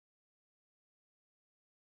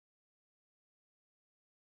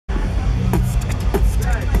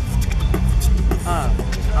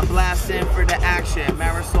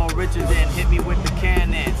Richard then hit me with the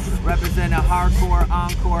cannon. Represent a hardcore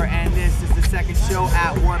encore, and this is the second show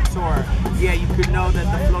at Warped Tour. Yeah, you could know that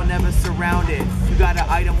the flow never surrounded. You got an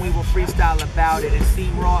item, we will freestyle about it. And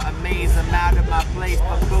seem raw, amazed, I'm out of my place.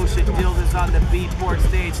 But KoshaDillz is on the Beatport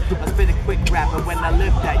stage. I spit a quick rap, but when I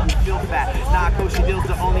lift that, you feel fat. Nah, KoshaDillz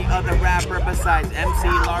the only other rapper besides MC,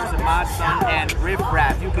 Lars, and my son, and Riff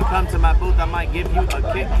Rap. You can come to my booth, I might give you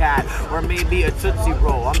a Kit Kat, or maybe a Tootsie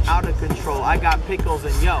Roll. I'm out of control, I got pickles,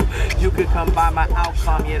 and yo, you could come by my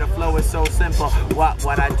outcome. Yeah, the flow is so simple.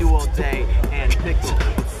 What I do all day, and pickle.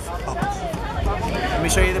 Let me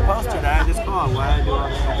show you the poster that I just called. What I do all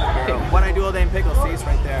day. What I do all day in pickles. See, it's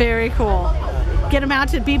right there. Very cool. Get them out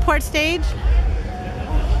to the Beatport stage.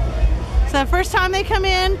 So the first time they come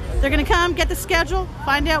in, they're gonna come get the schedule,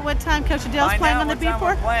 find out what time KoshaDillz playing on the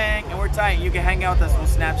Beatport. We're playing, and we're tight. You can hang out with us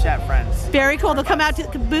with Snapchat friends. Very cool. They'll come out to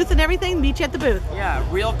the booth and everything, meet you at the booth. Yeah,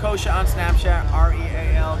 Real Kosha on Snapchat,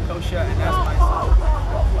 REAL